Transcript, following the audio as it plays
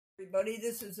Everybody,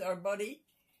 this is our buddy,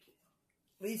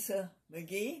 Lisa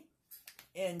McGee,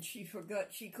 and she forgot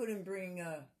she couldn't bring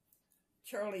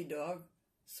Charlie dog,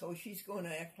 so she's going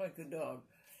to act like a dog,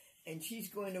 and she's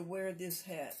going to wear this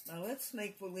hat. Now let's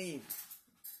make believe.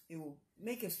 You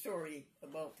make a story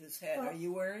about this hat. Well, are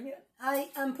you wearing it?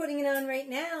 I'm putting it on right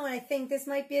now, and I think this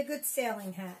might be a good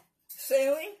sailing hat.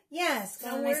 Sailing? Yes,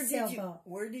 now, on my sailboat.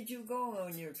 Where did you go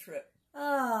on your trip?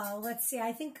 Oh, let's see.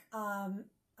 I think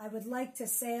I would like to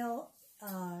sail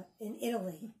in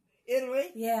Italy. Italy?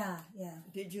 Yeah.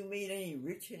 Did you meet any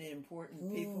rich and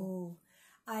important people?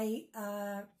 I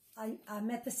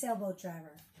met the sailboat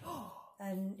driver,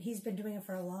 and he's been doing it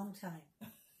for a long time.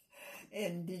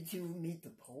 And did you meet the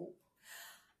Pope?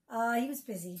 He was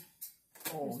busy.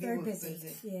 Oh, he was very busy.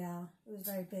 Yeah, it was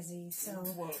very busy. So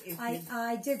well,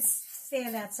 I did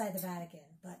stand outside the Vatican,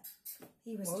 but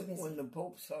he was too busy. When the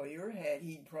Pope saw your hat,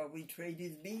 he'd probably trade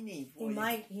his beanie for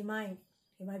you. He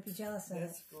might be jealous of it.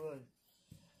 That's good.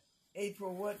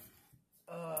 April,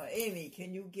 Amy,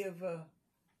 can you give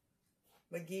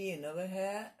McGee another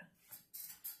hat?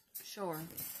 Sure.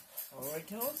 All right,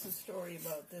 tell us a story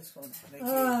about this one, McGee.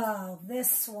 Oh,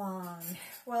 this one.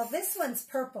 Well, this one's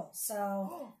purple, so...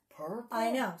 Oh, purple?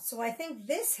 I know. So I think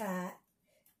this hat,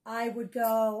 I would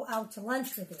go out to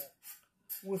lunch with you.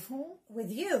 With whom? With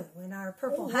you, in our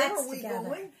purple hats where are we together.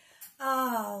 Going?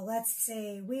 Oh, let's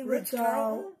see. We would Ritz go...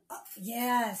 Carlton?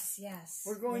 Yes.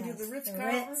 We're going to the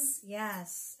Ritz-Carlton?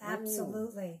 Yes,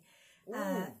 absolutely. Ooh.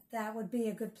 That would be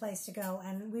a good place to go.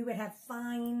 And we would have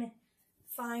fine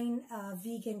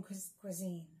vegan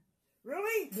cuisine.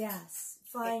 Really? Yes,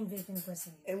 fine vegan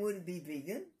cuisine. And would it be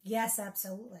vegan? Yes,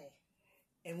 absolutely.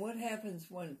 And what happens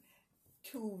when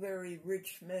two very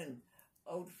rich men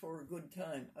out for a good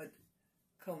time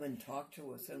come and talk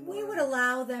to us? And we would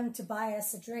allow them to buy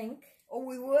us a drink. Oh,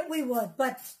 we would? We would,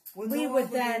 but we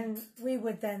would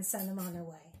then send them on their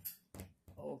way.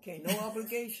 Okay, no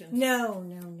obligations. No.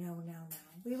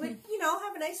 We would,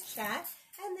 have a nice chat,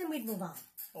 and then we'd move on.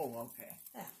 Oh, okay.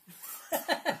 Yeah.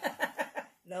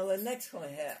 Now the next one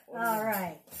hat. All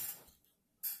right.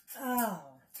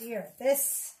 Oh, dear.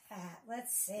 This hat,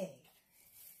 let's see.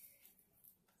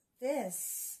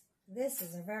 This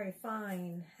is a very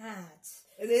fine hat.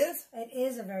 It is? It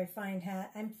is a very fine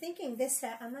hat. I'm thinking this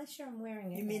hat, I'm not sure I'm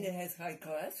wearing it. You mean it has high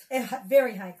class?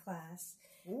 Very high class.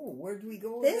 Ooh, where do we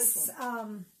go with this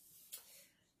one?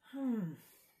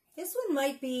 This one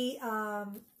might be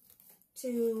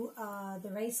to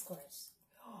the race course.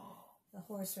 The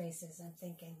horse races, I'm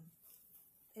thinking.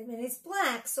 I mean, it's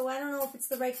black, so I don't know if it's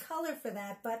the right color for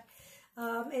that, but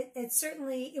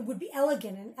it would be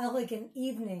elegant, an elegant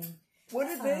evening. Would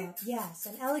it be? Yes,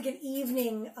 an elegant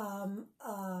evening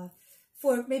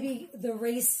for maybe the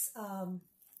race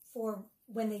for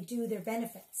when they do their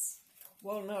benefits.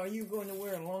 Well, now, are you going to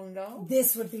wear a long gown?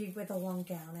 This would be with a long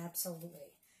gown,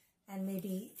 absolutely. And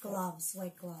maybe gloves,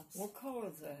 white gloves. What color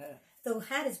is the hat? The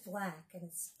hat is black, and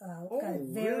it's got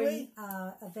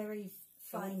a very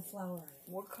fine flower in it.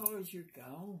 What color is your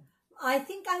gown? I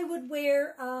think I would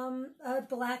wear a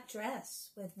black dress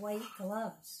with white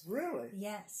gloves. Really?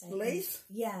 Yes. Lace?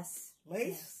 Yes.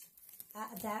 Lace?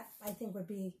 Yes. That, I think, would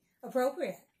be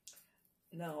appropriate.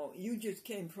 Now, you just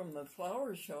came from the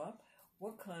flower shop.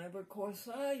 What kind of a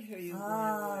corsage are you going to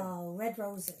wear? Oh, red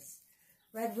roses.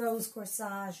 Red rose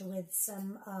corsage with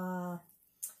some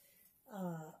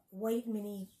white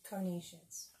mini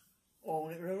carnations. Oh,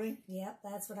 really? Yep,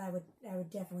 that's what I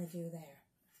would definitely do there.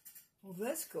 Well,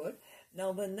 that's good.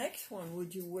 Now, the next one,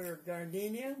 would you wear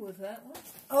gardenia with that one?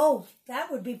 Oh, that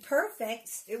would be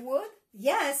perfect. It would?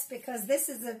 Yes, because this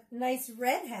is a nice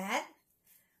red hat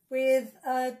with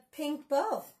a pink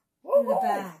bow in the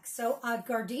back. So,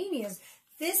 gardenias.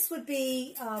 This would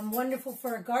be wonderful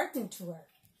for a garden tour.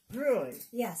 Really?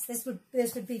 Yes, this would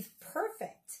be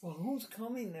perfect. Well, who's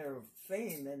coming there of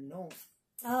fame and no?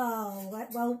 Oh,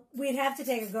 well, we'd have to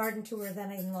take a garden tour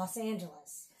then in Los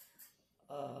Angeles.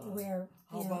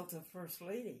 How about the First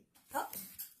Lady?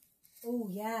 Oh,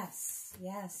 yes,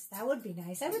 that would be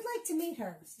nice. I would like to meet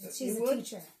her. She's a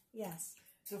teacher. Yes.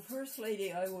 The First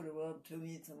Lady I would have loved to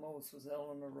meet the most was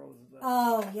Eleanor Roosevelt.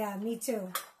 Oh, yeah, me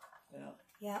too. Yeah.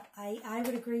 Yeah, I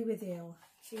would agree with you.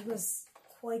 She was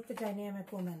quite the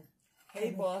dynamic woman.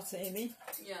 Hey, boss, Amy.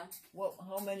 Yeah. Well,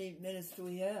 how many minutes do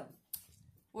we have?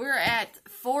 We're at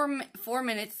 4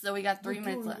 minutes, so we got 3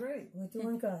 minutes left. Great. We're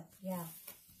doing good, yeah.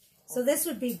 So this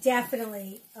would be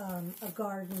definitely a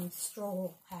garden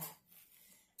stroll hat.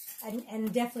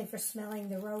 And definitely for smelling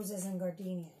the roses and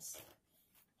gardenias.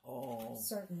 Oh.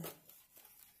 Certainly.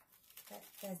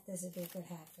 This would be a good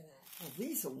hat for that. Well,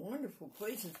 these are wonderful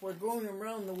places. We're going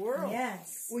around the world.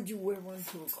 Yes. Would you wear one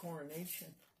to a coronation?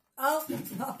 Oh,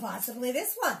 possibly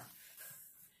this one.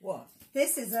 What?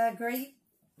 This is a great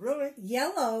Really?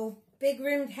 yellow big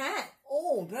rimmed hat.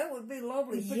 Oh, that would be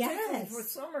lovely, particularly Yes. for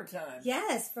summertime.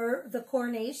 Yes, for the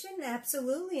coronation,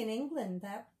 absolutely, in England.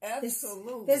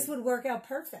 Absolutely. This would work out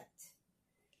perfect.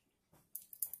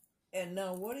 And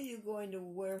now, what are you going to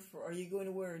wear for? Are you going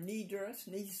to wear a knee dress,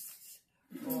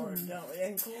 or down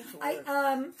ankles? Or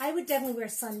I would definitely wear a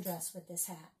sundress with this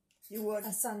hat. you would? A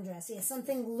sundress, yeah,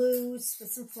 something loose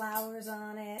with some flowers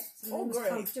on it. Something great.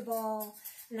 comfortable.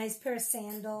 A nice pair of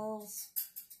sandals.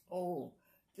 Oh,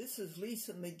 this is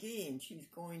Lisa McGee, and she's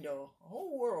going to a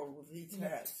whole world with these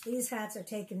hats. These hats are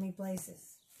taking me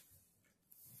places.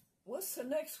 What's the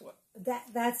next one?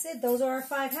 That's it. Those are our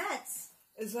 5 hats.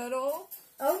 Is that all?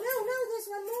 Oh no, there's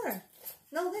one more.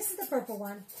 No, this is the purple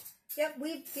one. Yep,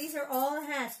 these are all the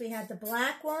hats. We had the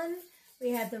black one,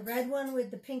 we had the red one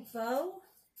with the pink bow,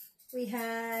 we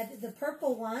had the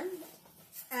purple one,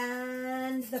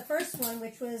 and the first one,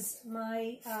 which was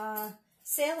my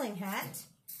sailing hat.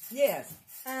 Yes.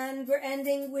 And we're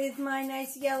ending with my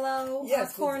nice yellow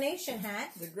coronation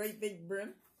hat. The great big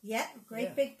brim. Yeah,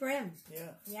 great big brim.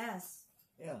 Yeah. Yes.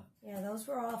 Yeah. Yeah, those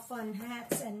were all fun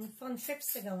hats and fun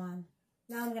trips to go on.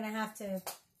 Now I'm going to have to,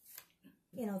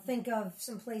 think of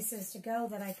some places to go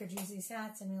that I could use these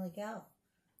hats and really go.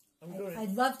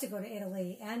 I'd love to go to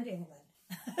Italy and England.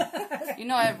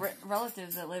 I have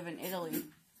relatives that live in Italy.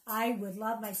 I would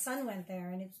love. My son went there,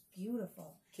 and it's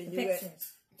beautiful.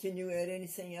 Pictures. Can you add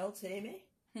anything else, Amy?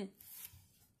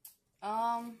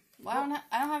 Well, I don't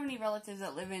have any relatives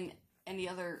that live in any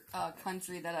other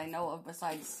country that I know of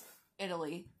besides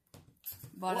Italy.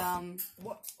 But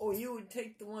What? Oh, you would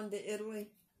take the one to Italy?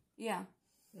 Yeah.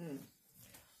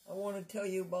 I want to tell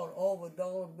you about all the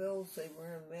dollar bills. They were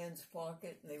in a man's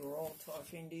pocket, and they were all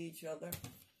talking to each other.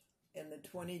 And the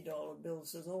 $20 bill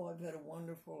says, "Oh, I've had a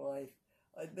wonderful life.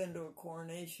 I've been to a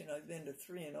coronation. I've been to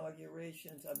 3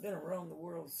 inaugurations. I've been around the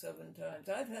world 7 times.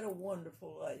 I've had a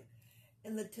wonderful life."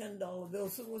 And the $10 bill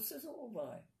says, "What's this all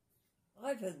by?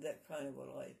 I've had that kind of a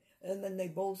life." And then they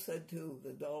both said to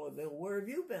the dollar bill, "Where have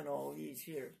you been all these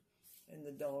years?" And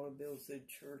the dollar bill said,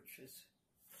 "Churches,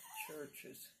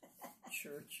 churches,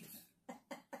 churches."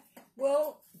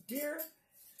 Well, dear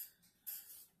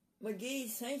McGee,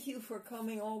 thank you for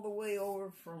coming all the way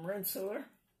over from Rensselaer.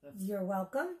 You're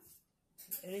welcome.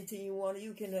 Anything you want,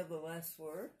 you can have the last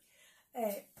word.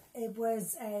 It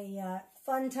was a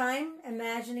fun time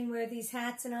imagining where these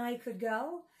hats and I could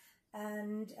go.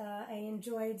 And I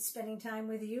enjoyed spending time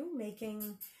with you,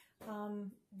 making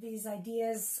these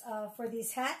ideas for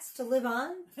these hats to live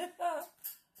on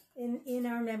in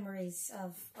our memories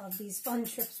of these fun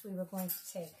trips we were going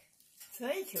to take.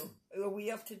 Thank you. Are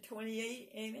we up to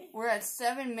 28, Amy? We're at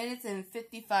 7 minutes and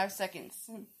 55 seconds.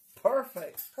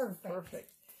 Perfect.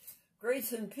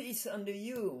 Grace and peace unto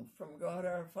you from God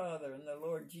our Father and the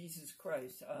Lord Jesus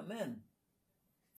Christ. Amen.